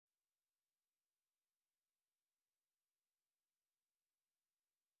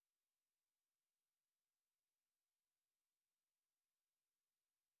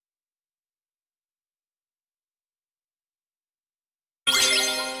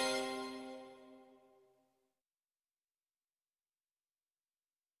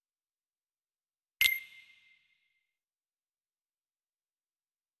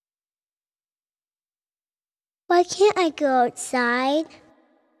Why can't I go outside?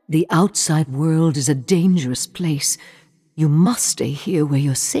 The outside world is a dangerous place. You must stay here where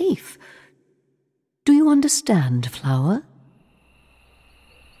you're safe. Do you understand, Flower?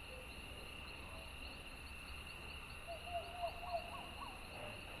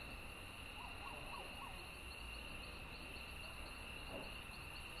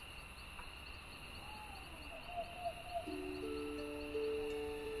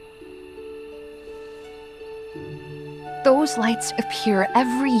 Those lights appear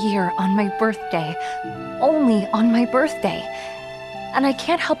every year on my birthday. Only on my birthday. And I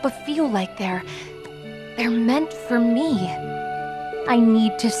can't help but feel like they're meant for me. I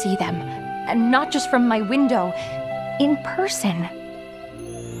need to see them. And not just from my window. In person.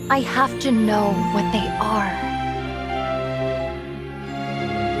 I have to know what they are.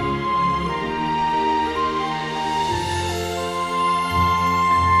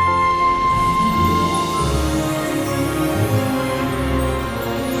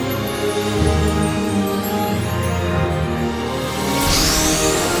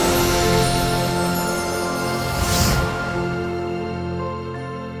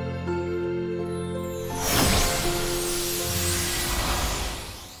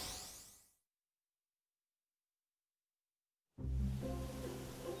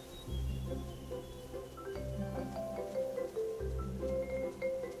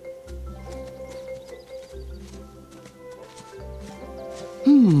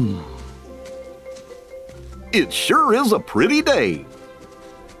 It sure is a pretty day.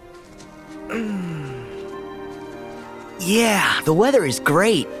 Yeah, the weather is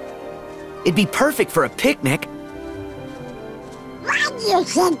great. It'd be perfect for a picnic. Why do you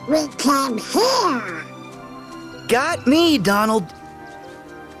think we came here? Got me, Donald.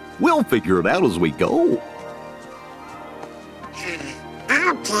 We'll figure it out as we go. Okay.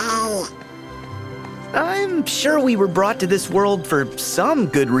 I'm sure we were brought to this world for some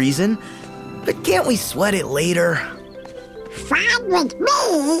good reason, but can't we sweat it later? Fine with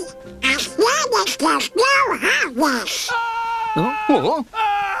me, as long as there's no harvest.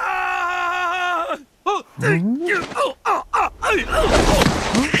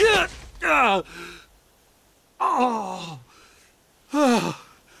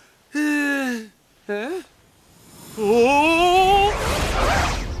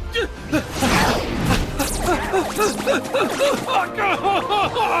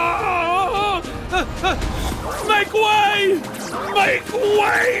 Make way! Make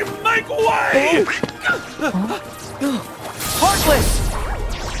way! Make way! Heartless!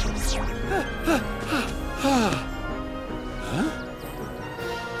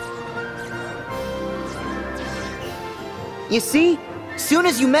 You see? Soon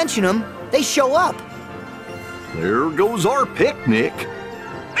as you mention them, they show up. There goes our picnic.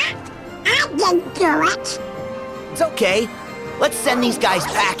 I didn't do it. It's okay. Let's send these guys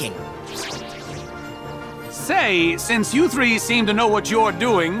packing. Say, since you three seem to know what you're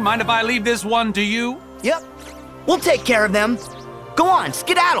doing, mind if I leave this one to you? Yep. We'll take care of them. Go on,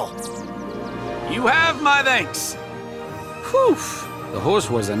 skedaddle. You have my thanks. Whew. The horse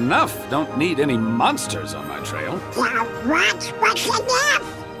was enough. Don't need any monsters on my trail. Now what's enough?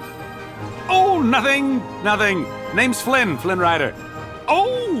 Oh, nothing. Nothing. Name's Flynn, Flynn Rider.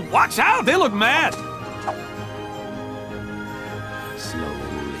 Oh, watch out. They look mad.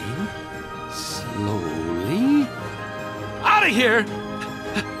 Slowly. Slowly. Out of here.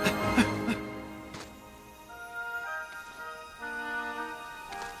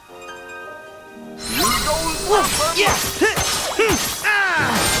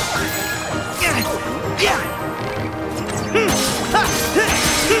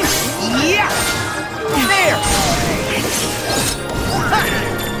 Yeah! There!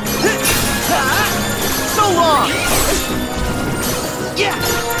 So long! Yeah!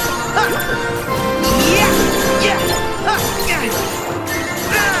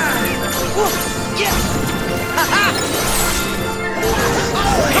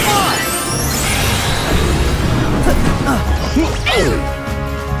 Come on!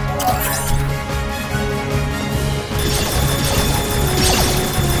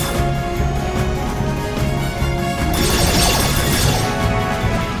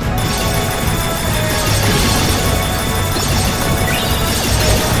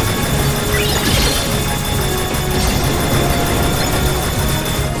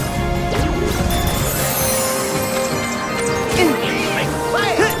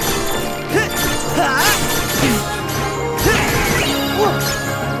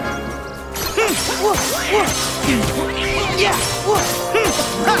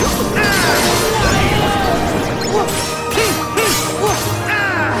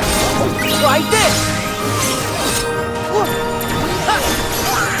 Like this!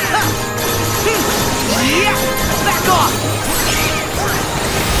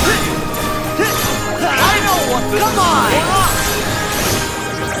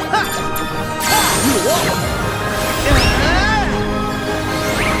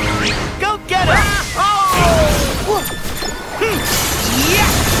 Go get him! Yeah!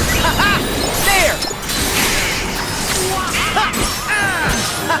 There!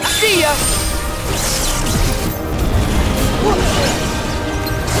 See ya!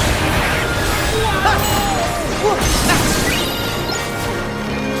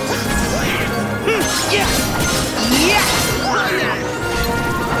 Yeah! Yeah!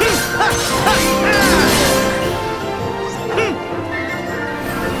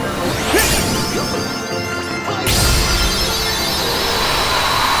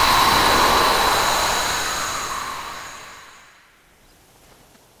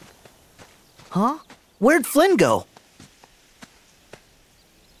 Huh? Where'd Flynn go?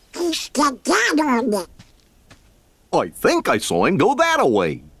 He skedaddled. I think I saw him go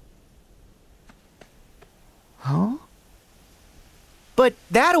that-a-way. Huh? But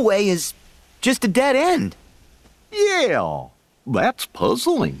that-a-way is just a dead end. Yeah, that's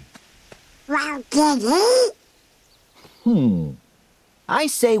puzzling. Well, did he? I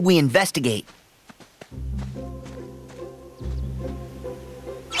say we investigate.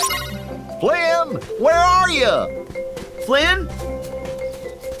 Flynn, where are you? Flynn?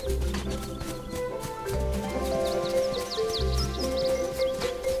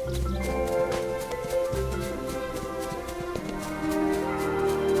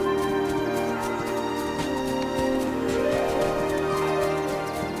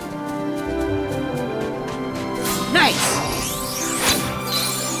 Nice!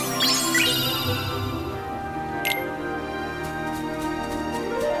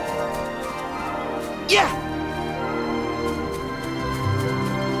 Yeah!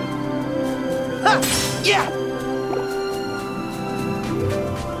 Ha! Yeah!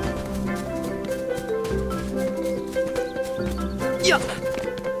 Yeah!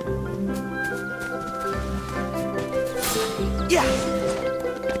 Yeah!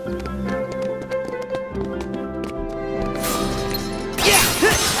 Yeah!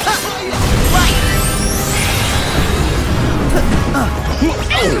 Right!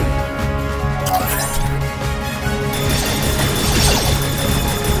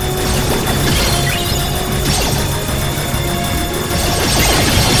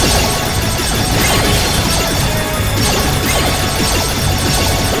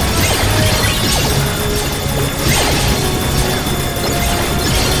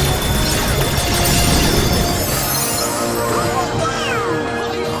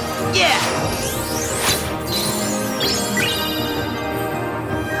 Yeah!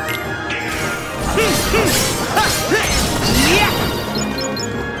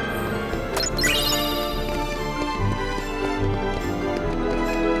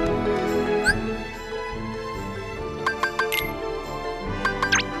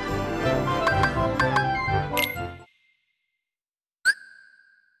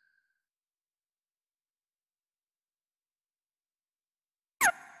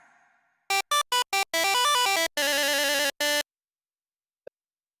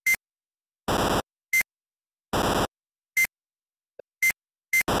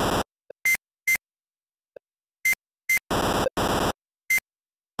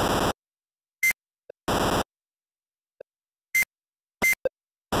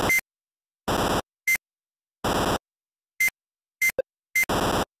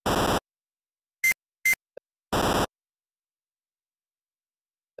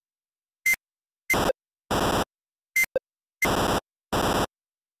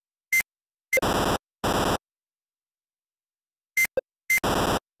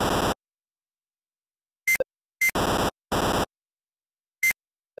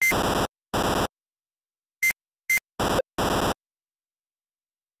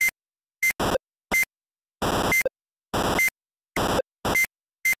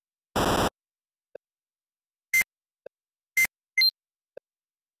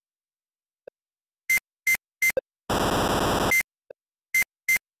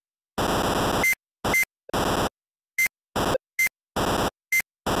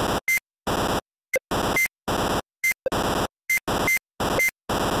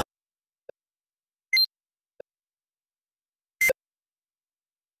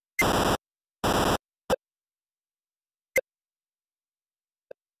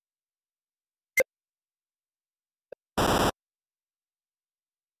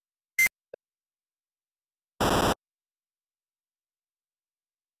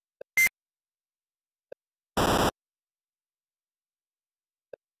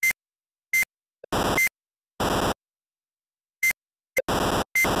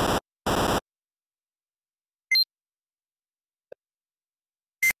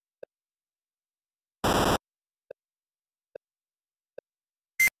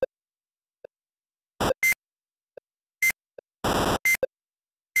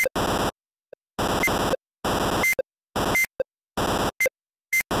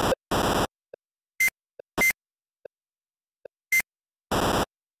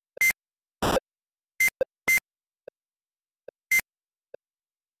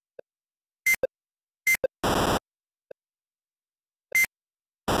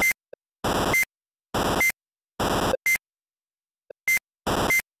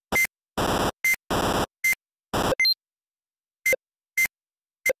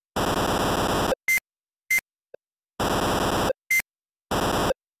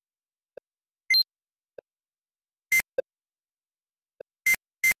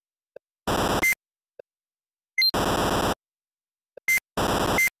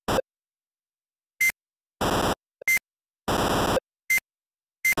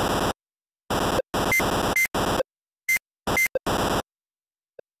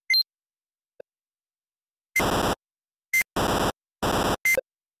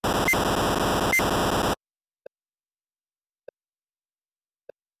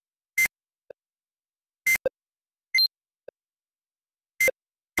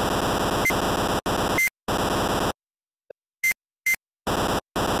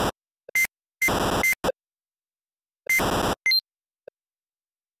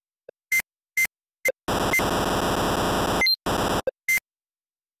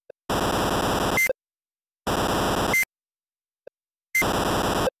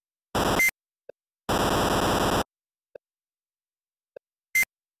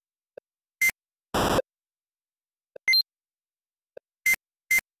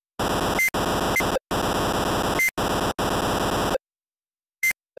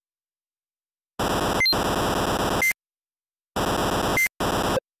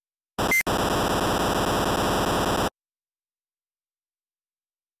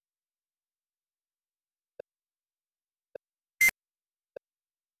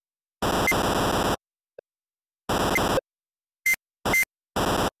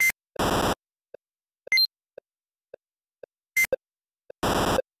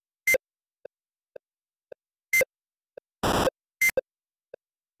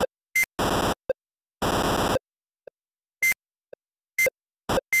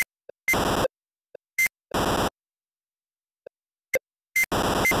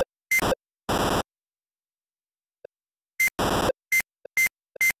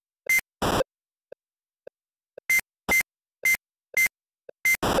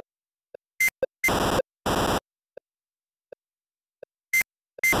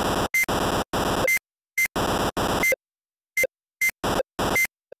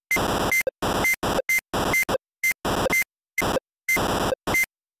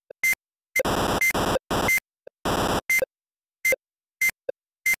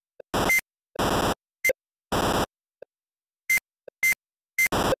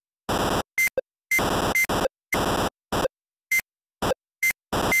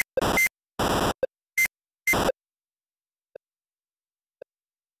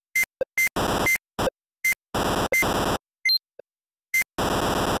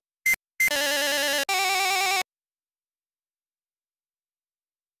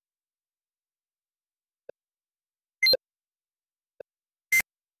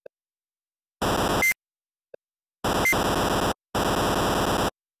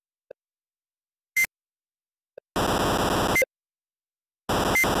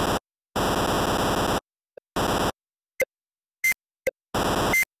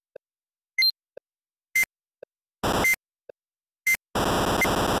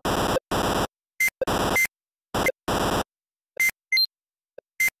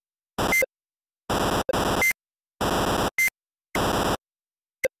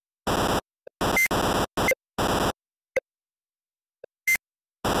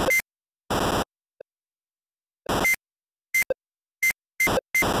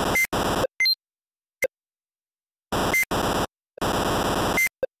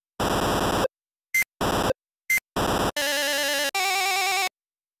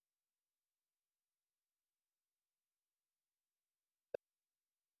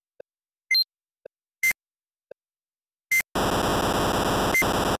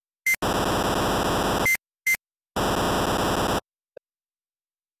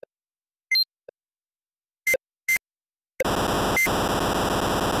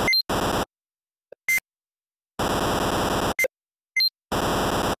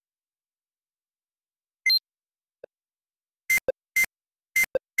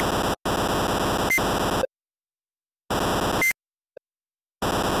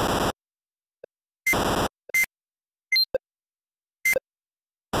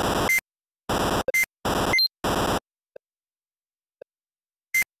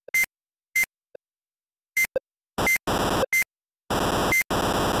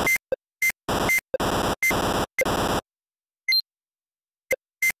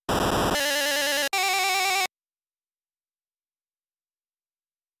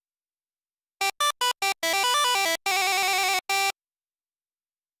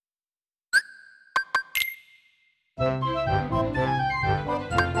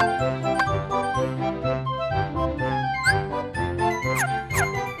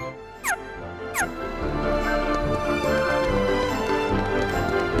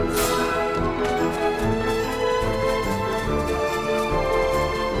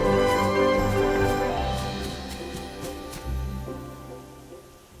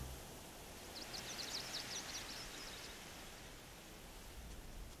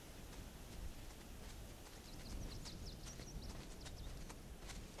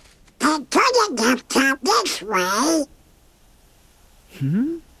 It couldn't have come this way.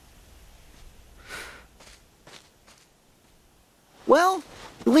 Well,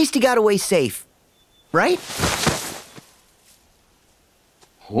 at least he got away safe. Right?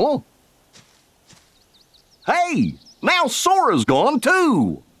 Huh? Hey, now Sora's gone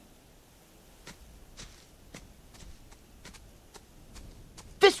too.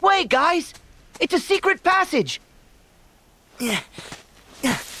 This way, guys! It's a secret passage!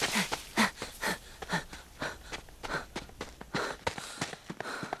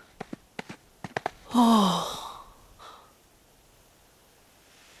 Oh.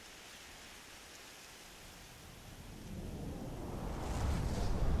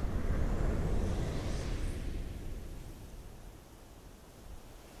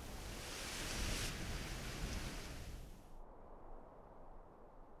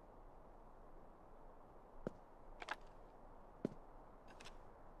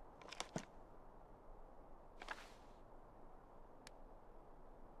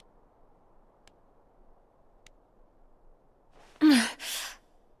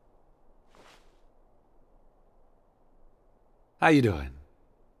 How you doing?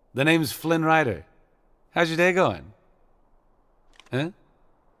 The name's Flynn Rider. How's your day going? Huh?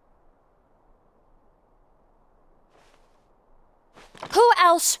 Who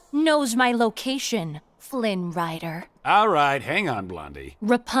else knows my location, Flynn Rider? All right, hang on, Blondie.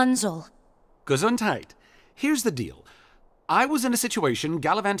 Rapunzel. Gesundheit. Here's the deal. I was in a situation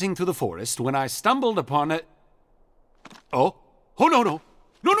gallivanting through the forest when I stumbled upon a... Oh? Oh, no, no.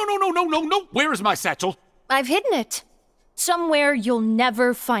 No, no, no, no, no, no, no. Where is my satchel? I've hidden it. Somewhere you'll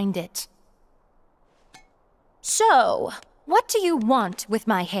never find it. So, what do you want with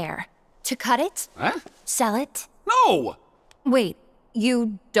my hair? To cut it? Huh? Sell it? No! Wait,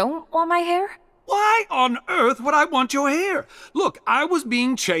 you don't want my hair? Why on earth would I want your hair? Look, I was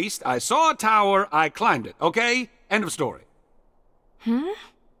being chased, I saw a tower, I climbed it, okay? End of story. Huh?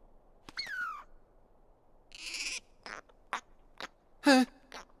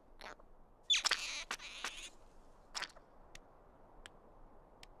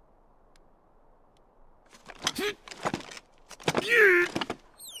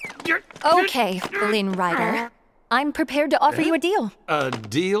 Okay, Flynn Rider. I'm prepared to offer you a deal. A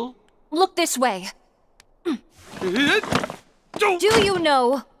deal? Look this way. Don't... Do you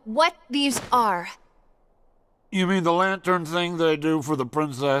know what these are? You mean the lantern thing they do for the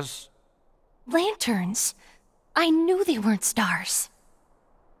princess? Lanterns? I knew they weren't stars.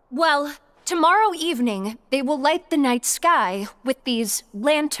 Well, tomorrow evening, they will light the night sky with these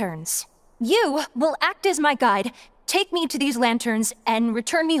lanterns. You will act as my guide, take me to these lanterns, and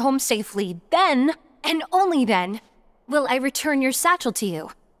return me home safely. Then, and only then, will I return your satchel to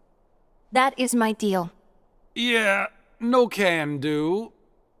you. That is my deal. Yeah, no can do.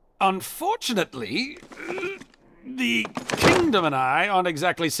 Unfortunately, the kingdom and I aren't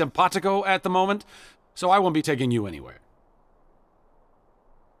exactly simpatico at the moment, so I won't be taking you anywhere.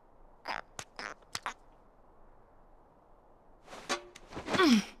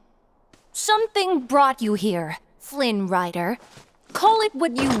 Something brought you here, Flynn Rider. Call it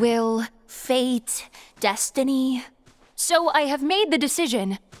what you will, fate, destiny. So I have made the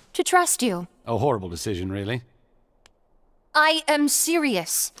decision to trust you. A horrible decision, really. I am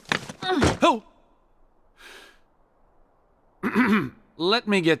serious. Oh! Let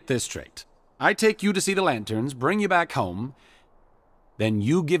me get this straight. I take you to see the lanterns, bring you back home, then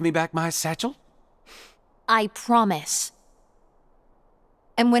you give me back my satchel? I promise.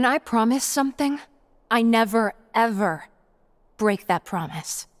 And when I promise something, I never, ever break that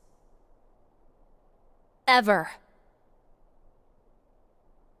promise. Ever.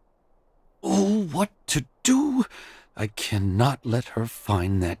 Oh, what to do? I cannot let her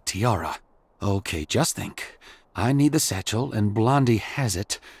find that tiara. Okay, just think. I need the satchel, and Blondie has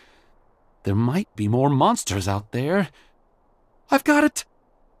it. There might be more monsters out there. I've got it!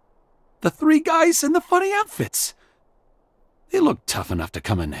 The three guys in the funny outfits. They look tough enough to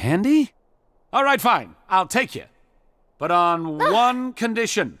come in handy. All right, fine. I'll take you. But on one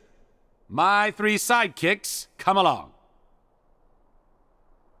condition. My three sidekicks come along.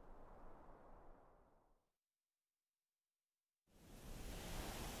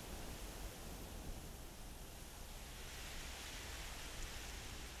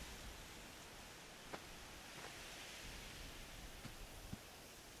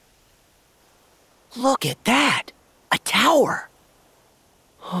 Look at that! A tower!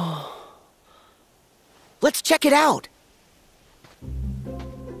 Let's check it out!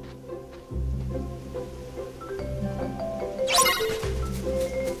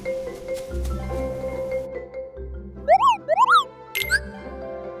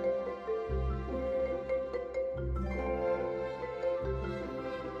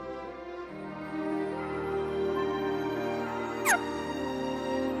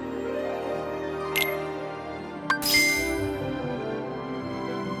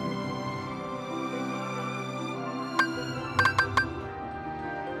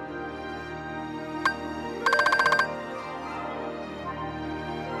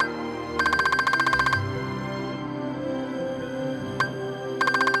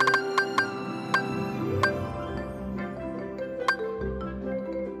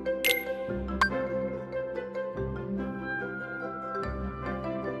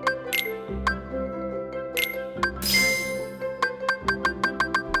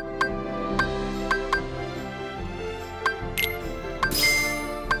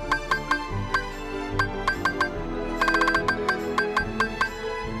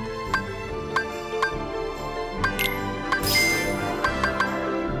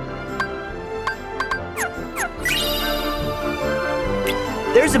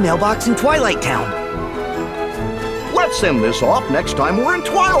 there's a mailbox in Twilight Town. Let's send this off next time we're in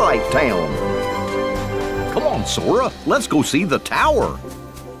Twilight Town. Come on, Sora, let's go see the tower.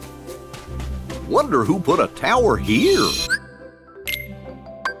 Wonder who put a tower here.